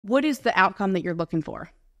What is the outcome that you're looking for?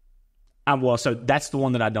 Well, so that's the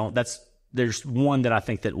one that I don't. There's one that I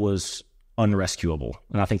think that was unrescuable,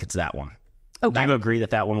 and I think it's that one. Okay. Do you agree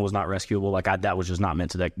that one was not rescuable? Like that was just not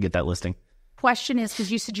meant to get that listing. Question is,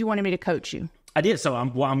 because you said you wanted me to coach you. I did. So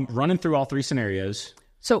I'm running through all three scenarios.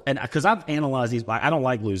 So, and because I've analyzed these, I don't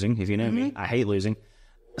like losing. If you know me, I hate losing.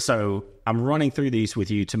 So I'm running through these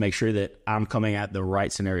with you to make sure that I'm coming at the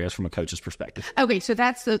right scenarios from a coach's perspective. Okay, so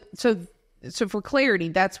that's so for clarity,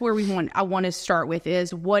 that's where I want to start with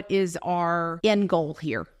is what is our end goal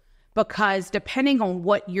here? Because depending on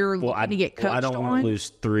what you're looking to get coached on. I don't want to lose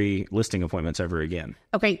 3 listing appointments ever again.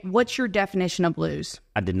 Okay, what's your definition of lose?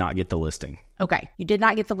 I did not get the listing. Okay, you did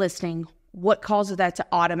not get the listing. What causes that to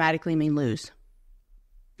automatically mean lose?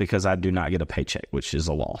 Because I do not get a paycheck, which is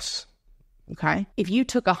a loss. Okay. If you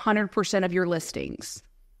took 100% of your listings,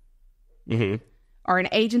 or an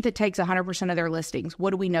agent that takes 100% of their listings,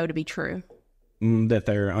 what do we know to be true? That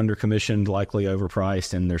they're under commissioned, likely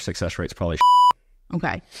overpriced, and their success rate's probably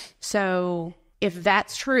Okay. So if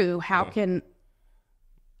that's true, how can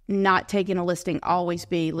not taking a listing always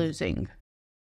be losing?